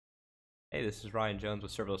Hey, this is Ryan Jones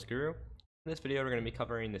with Serverless Guru. In this video, we're going to be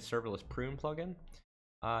covering the Serverless Prune plugin.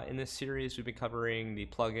 In this series, we've been covering the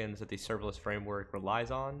plugins that the serverless framework relies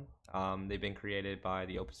on. They've been created by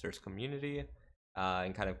the open source community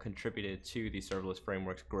and kind of contributed to the serverless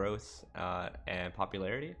framework's growth and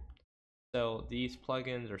popularity. So these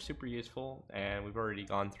plugins are super useful, and we've already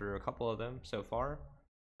gone through a couple of them so far.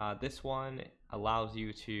 This one allows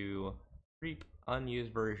you to reap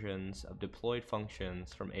unused versions of deployed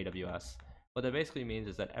functions from AWS. What that basically means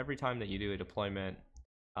is that every time that you do a deployment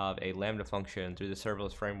of a Lambda function through the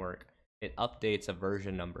serverless framework, it updates a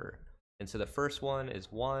version number. And so the first one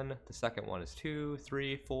is 1, the second one is 2,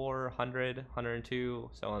 3, 4, 100, 102,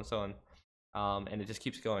 so on and so on. And it just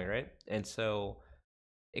keeps going, right? And so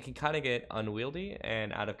it can kind of get unwieldy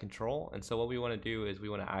and out of control. And so what we want to do is we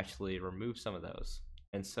want to actually remove some of those.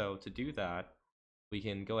 And so to do that, we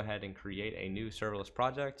can go ahead and create a new serverless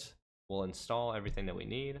project. We'll install everything that we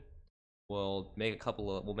need. We'll make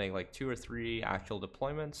like 2 or 3 actual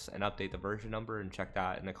deployments and update the version number and check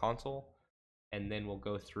that in the console. And then we'll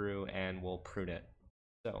go through and we'll prune it.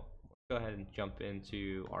 So let's go ahead and jump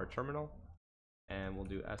into our terminal, and we'll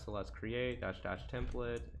do sls create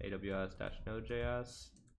 --template aws-node.js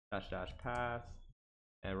 --path,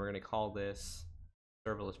 and we're going to call this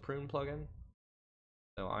Serverless Prune Plugin.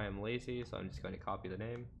 So I am lazy, so I'm just going to copy the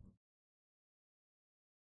name.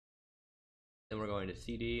 Then we're going to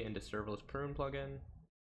cd into Serverless Prune Plugin,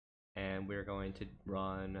 and we're going to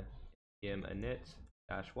run npm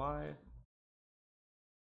init-y.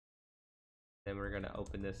 Then we're going to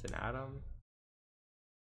open this in Atom.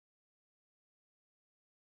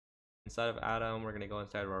 Inside of Atom, we're going to go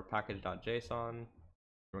inside of our package.json.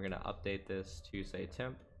 We're going to update this to say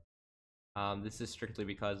temp. This is strictly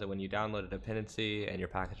because that when you download a dependency and your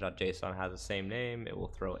package.json has the same name, it will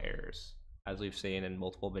throw errors, as we've seen in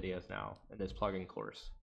multiple videos now in this plugin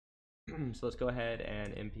course. So let's go ahead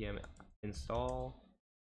and npm install,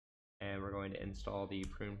 and we're going to install the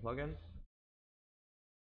Prune plugin.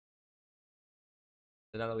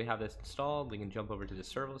 So now that we have this installed, we can jump over to the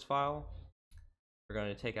serverless file. We're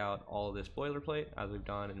going to take out all of this boilerplate as we've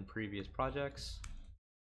done in previous projects.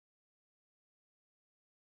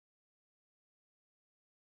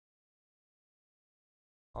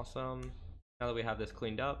 Awesome. Now that we have this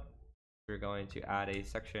cleaned up, we're going to add a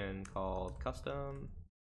section called custom,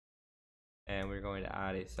 and we're going to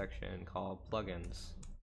add a section called plugins.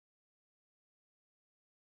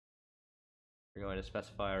 We're going to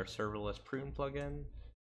specify our serverless prune plugin.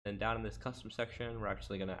 Then down in this custom section, we're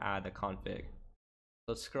actually going to add the config.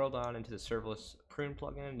 Let's scroll down into the serverless prune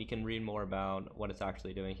plugin. You can read more about what it's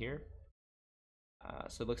actually doing here.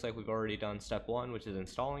 So it looks like we've already done step 1, which is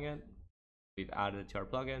installing it. We've added it to our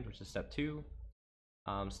plugins, which is step 2.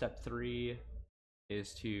 Step 3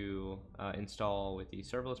 is to install with the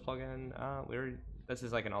serverless plugin. This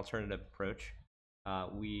is like an alternative approach.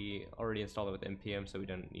 We already installed it with npm, so we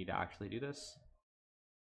don't need to actually do this.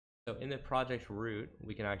 So in the project root,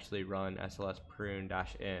 we can actually run sls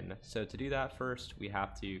prune-in. So to do that, first we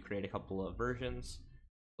have to create a couple of versions.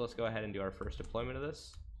 So let's go ahead and do our first deployment of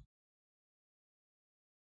this.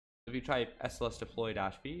 If you type sls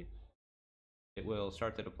deploy-b, it will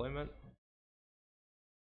start the deployment.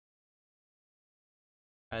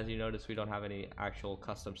 As you notice, we don't have any actual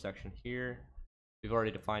custom section here. We've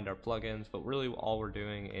already defined our plugins, but really all we're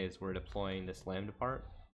doing is we're deploying this Lambda part.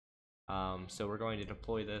 So we're going to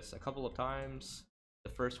deploy this a couple of times.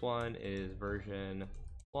 The first one is version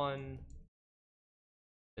 1,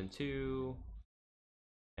 then 2,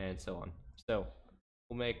 and so on. So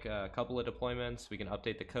we'll make a couple of deployments. We can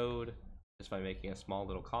update the code just by making a small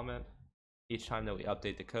little comment. Each time that we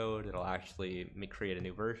update the code, it'll actually create a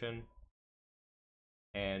new version.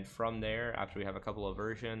 And from there, after we have a couple of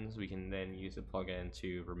versions, we can then use the plugin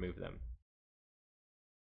to remove them.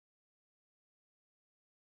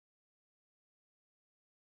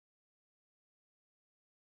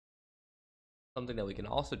 Something that we can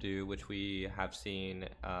also do, which we have seen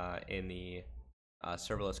in the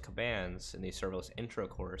serverless commands in the serverless intro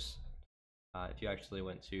course. If you actually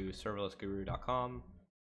went to serverlessguru.com,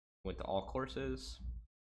 went to all courses,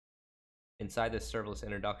 inside this serverless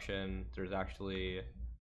introduction, there's actually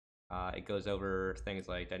it goes over things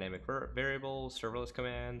like dynamic variables, serverless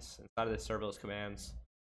commands. Inside of the serverless commands,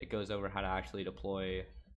 it goes over how to actually deploy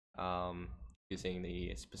using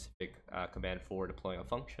the specific command for deploying a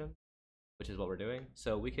function, which is what we're doing.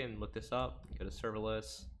 So we can look this up, go to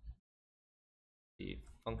serverless, the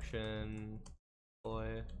function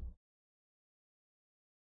deploy.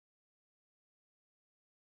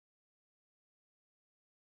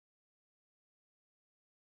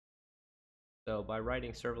 So by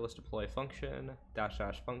writing serverless deploy function,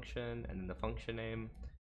 -- function, and then the function name,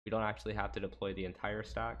 we don't actually have to deploy the entire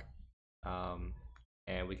stack.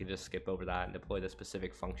 And we can just skip over that and deploy the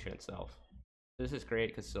specific function itself. This is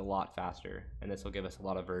great because it's a lot faster, and this will give us a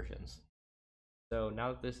lot of versions. So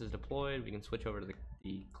now that this is deployed, we can switch over to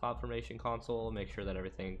the CloudFormation console, make sure that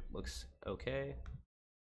everything looks okay.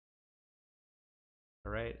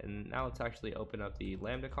 All right, and now let's actually open up the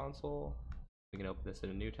Lambda console. We can open this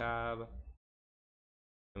in a new tab.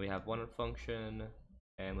 And we have one function,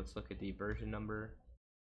 and let's look at the version number.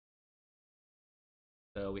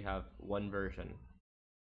 So we have one version.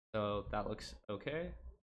 So that looks okay.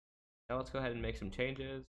 Now let's go ahead and make some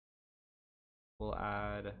changes. We'll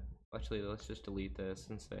add, actually let's just delete this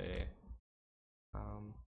and say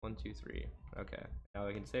 1, 2, 3. Okay, now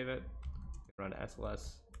we can save it. We can run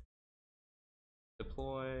Sls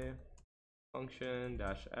Deploy function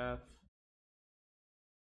 -f.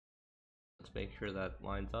 Let's make sure that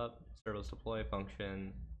lines up. Serverless deploy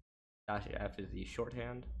function -f is the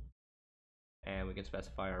shorthand, and we can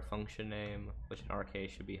specify our function name, which in our case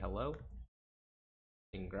should be hello.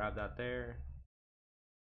 We can grab that there,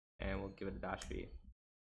 and we'll give it a -v.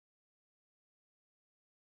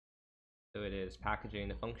 So it is packaging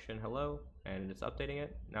the function hello, and it's updating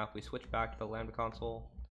it. Now if we switch back to the Lambda console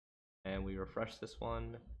and we refresh this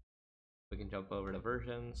one, we can jump over to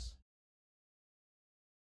versions.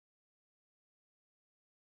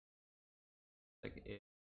 Like it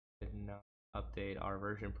did not update our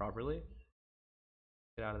version properly.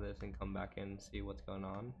 Get out of this and come back in and see what's going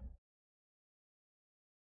on.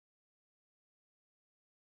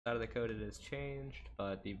 Out of the code it is changed,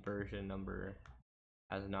 but the version number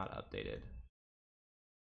has not updated.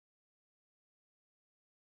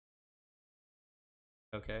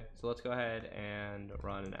 Okay, so let's go ahead and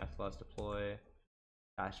run an Sls Deploy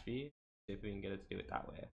 -v, see if we can get it to do it that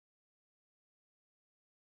way.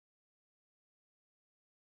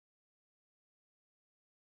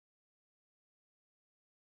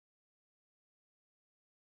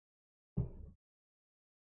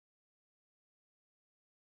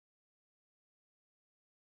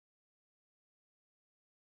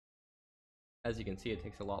 As you can see, it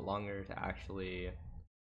takes a lot longer to actually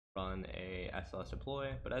run a Sls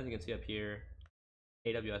deploy, but as you can see up here,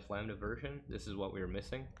 AWS Lambda version, this is what we were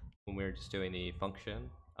missing when we were just doing the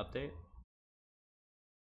function update.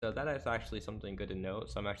 So that is actually something good to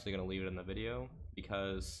note, so I'm actually going to leave it in the video,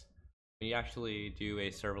 because when you actually do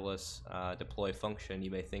a serverless deploy function,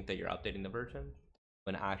 you may think that you're updating the version,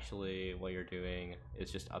 when actually what you're doing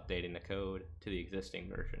is just updating the code to the existing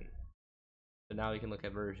version. So now we can look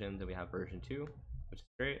at versions, and we have version 2, which is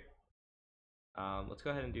great. Let's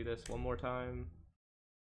go ahead and do this one more time.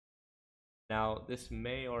 Now this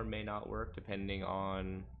may or may not work depending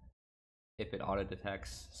on if it auto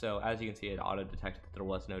detects. So as you can see, it auto detected that there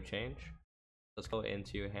was no change. Let's go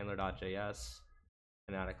into handler.js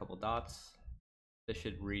and add a couple dots. This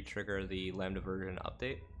should re-trigger the Lambda version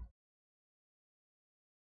update.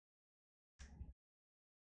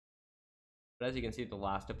 But as you can see, the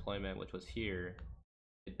last deployment, which was here,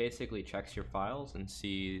 it basically checks your files and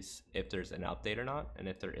sees if there's an update or not, and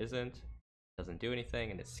if there isn't, it doesn't do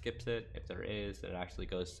anything and it skips it. If there is, then it actually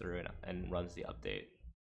goes through and runs the update,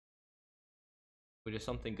 which is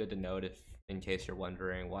something good to note if in case you're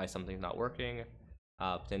wondering why something's not working.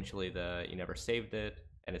 Potentially you never saved it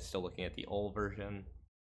and it's still looking at the old version.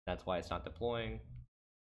 That's why it's not deploying.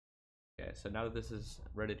 Okay, so now that this is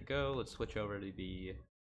ready to go, let's switch over to the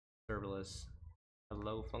serverless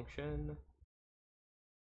hello function,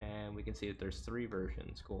 and we can see that there's 3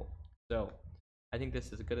 versions. Cool. So I think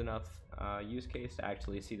this is a good enough use case to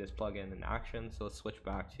actually see this plugin in action. So let's switch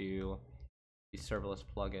back to the serverless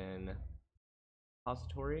plugin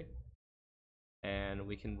repository, and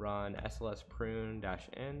we can run Sls Prune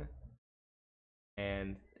 -in,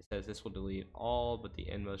 and it says this will delete all but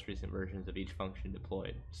the most recent versions of each function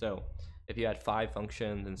deployed. So if you had 5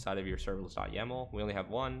 functions inside of your serverless.yaml, we only have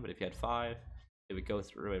 1, but if you had 5, it would go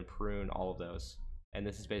through and prune all of those. And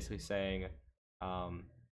this is basically saying,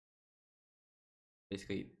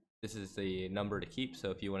 basically this is the number to keep.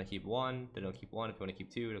 So if you want to keep 1, then it'll keep 1. If you want to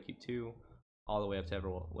keep 2, it'll keep 2, all the way up to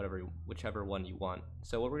whichever one you want.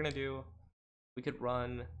 So what we're gonna do, we could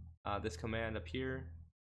run this command up here,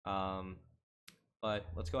 but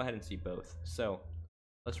let's go ahead and see both. So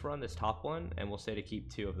let's run this top one, and we'll say to keep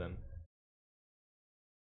 2 of them.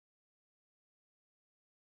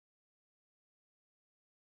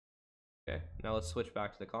 Okay, now let's switch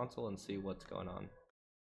back to the console and see what's going on.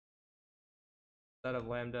 Instead of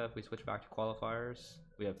Lambda, if we switch back to qualifiers,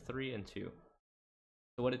 we have 3 and 2.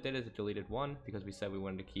 So what it did is it deleted 1 because we said we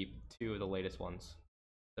wanted to keep 2 of the latest ones.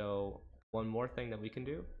 So one more thing that we can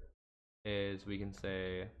do is we can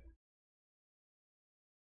say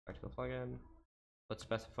back to the plugin. Let's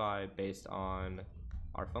specify based on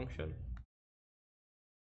our function.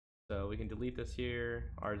 So we can delete this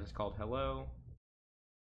here. Ours is called hello,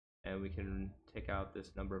 and we can take out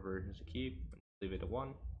this number of versions to keep and leave it at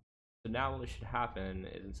 1. So now what should happen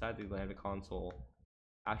is inside the Lambda console,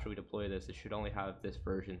 after we deploy this, it should only have this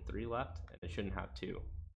version 3 left, and it shouldn't have 2.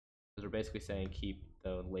 Because we're basically saying keep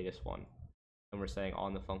the latest one, and we're saying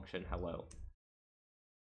on the function hello.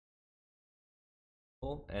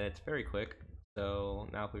 Cool, and it's very quick. So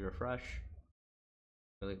now if we refresh,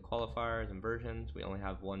 the qualifiers and versions, we only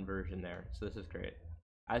have 1 version there, so this is great.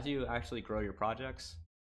 As you actually grow your projects,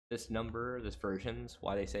 this number, this versions,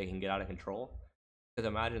 why they say it can get out of control, because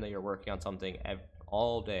imagine that you're working on something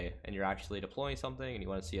all day and you're actually deploying something and you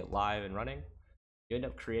want to see it live and running. You end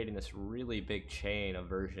up creating this really big chain of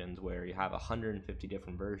versions where you have 150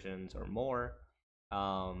 different versions or more,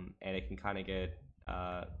 and it can kind of get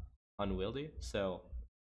unwieldy. So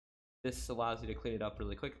this allows you to clean it up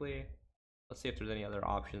really quickly. Let's see if there's any other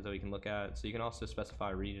options that we can look at. So you can also specify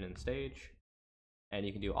region and stage, and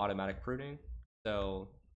you can do automatic pruning. So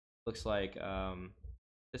looks like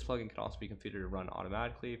this plugin can also be configured to run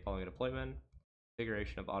automatically following a deployment.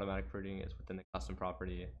 Configuration of automatic pruning is within the custom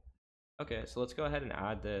property. Okay, so let's go ahead and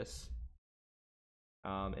add this.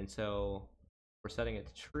 And so we're setting it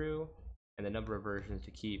to true, and the number of versions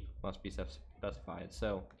to keep must be specified.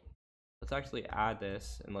 So let's actually add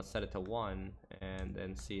this, and let's set it to 1, and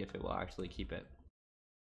then see if it will actually keep it.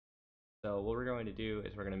 So what we're going to do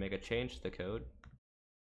is we're going to make a change to the code.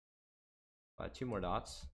 2 more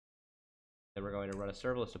dots. Then we're going to run a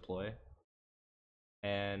serverless deploy.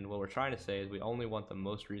 And what we're trying to say is we only want the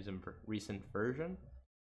most recent version.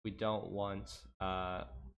 We don't want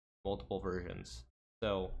multiple versions.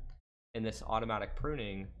 So in this automatic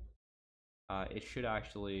pruning, it should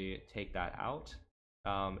actually take that out.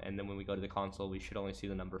 And then when we go to the console, we should only see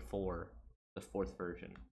the number 4, the 4th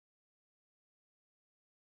version.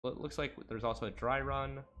 Well, it looks like there's also a dry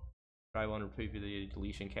run. Dry run will preview the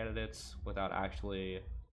deletion candidates without actually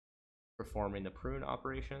performing the prune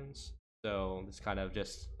operations. So this kind of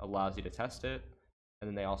just allows you to test it. And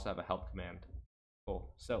then they also have a help command. Cool.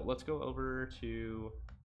 So let's go over to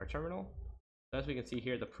our terminal. So as we can see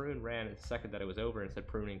here, the prune ran the second that it was over and said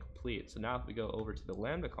pruning complete. So now if we go over to the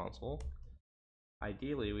Lambda console,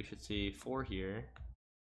 ideally we should see 4 here,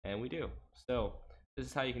 and we do. So this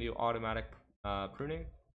is how you can do automatic pruning.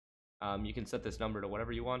 You can set this number to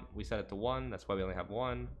whatever you want. We set it to 1, that's why we only have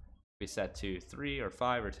 1. We set to 3 or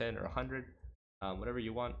 5 or 10 or 100, whatever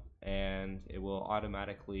you want, and it will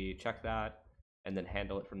automatically check that and then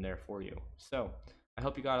handle it from there for you. So I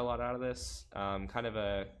hope you got a lot out of this. Kind of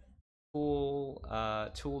a cool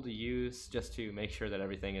tool to use just to make sure that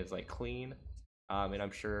everything is like clean. And I'm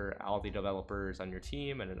sure all the developers on your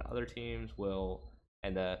team and in other teams will,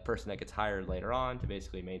 and the person that gets hired later on to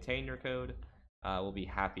basically maintain your code will be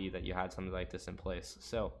happy that you had something like this in place.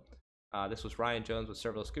 So this was Ryan Jones with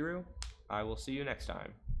Serverless Guru. I will see you next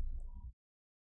time.